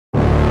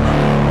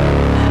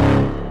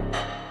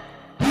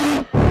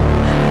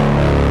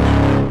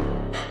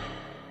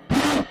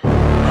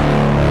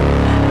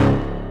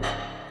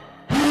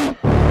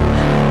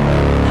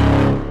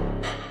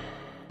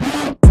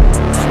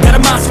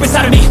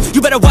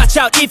watch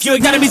out if your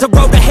enemy's a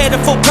road ahead, a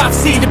full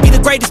prophecy to be the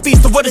greatest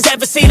beast the world has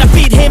ever seen. I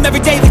feed him every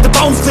day like the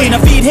bones clean. I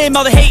feed him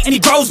all the hate and he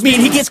grows me,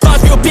 and he gets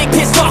claws real big,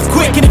 pissed off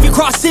quick. And if you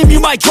cross him, you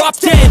might drop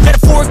dead.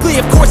 Metaphorically,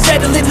 of course,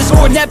 settling the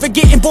score, never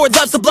getting bored,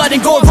 loves the blood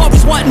and gore,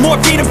 always wanting more,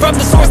 feeding from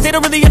the source. They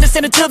don't really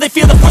understand until they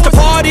feel the force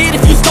departed.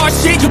 If you start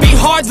shit, you'll be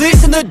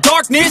heartless in the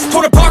darkness,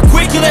 torn apart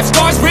quick, you left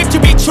scars ripped,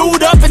 you'll be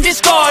chewed up and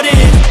discarded.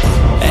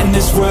 And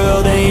this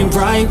world ain't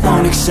right,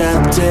 won't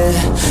accept it.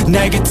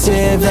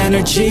 Negative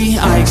energy,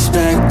 I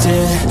expect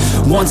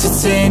it. Once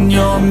it's in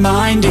your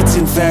mind, it's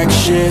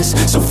infectious.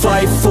 So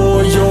fight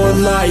for your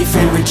life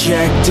and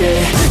reject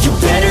it. You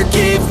better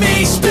give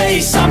me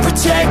space, I'm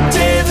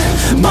protective.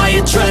 My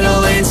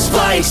adrenaline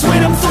spikes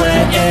when I'm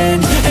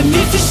threatened. And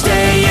if you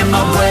stay in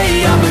my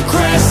way, I'm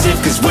aggressive.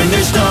 Cause when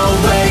there's no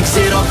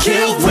exit, I'll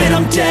kill when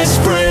I'm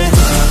desperate.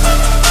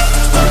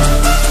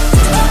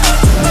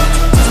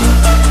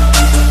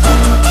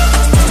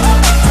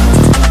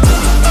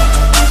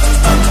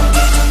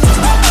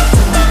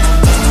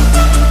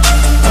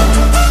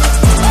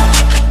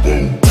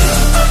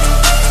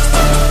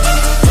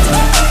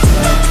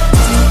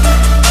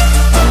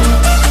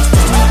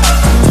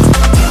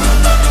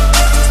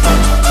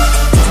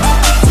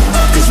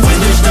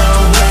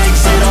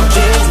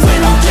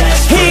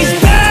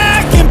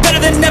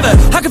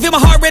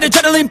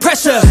 Adrenaline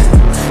pressure,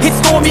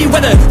 it's stormy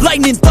weather,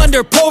 lightning,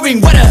 thunder, pouring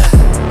weather.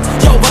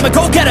 Yo, I'm a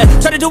go-getter,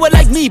 try to do it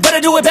like me, but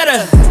I do it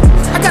better.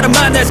 I got a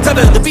mind that's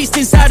clever, the beast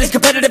inside is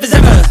competitive as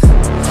ever.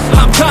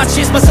 I'm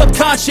conscious, my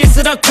subconscious,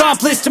 an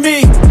accomplice to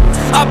me.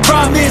 I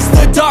promise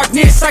the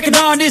darkness, I can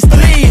honest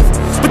believe.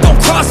 But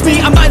don't cross me,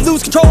 I might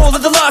lose control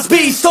of the lost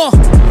beast.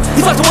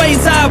 He's locked away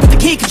inside with the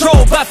key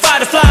control by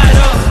fight or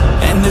flight.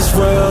 And this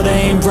world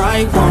ain't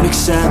right, won't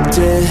accept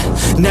it.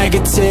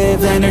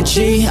 Negative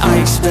energy, I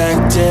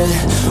expect it.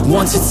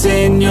 Once it's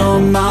in your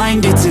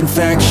mind, it's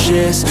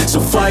infectious. So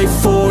fight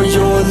for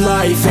your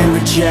life and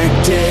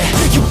reject it.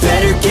 You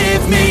better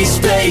give me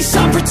space,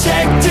 I'm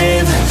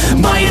protective.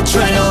 My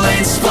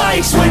adrenaline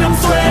spikes when I'm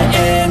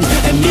threatened.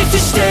 And if you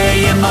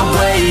stay in my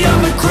way,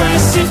 I'm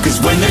aggressive.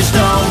 Cause when there's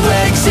no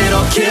exit,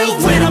 I'll kill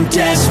when I'm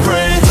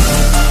desperate.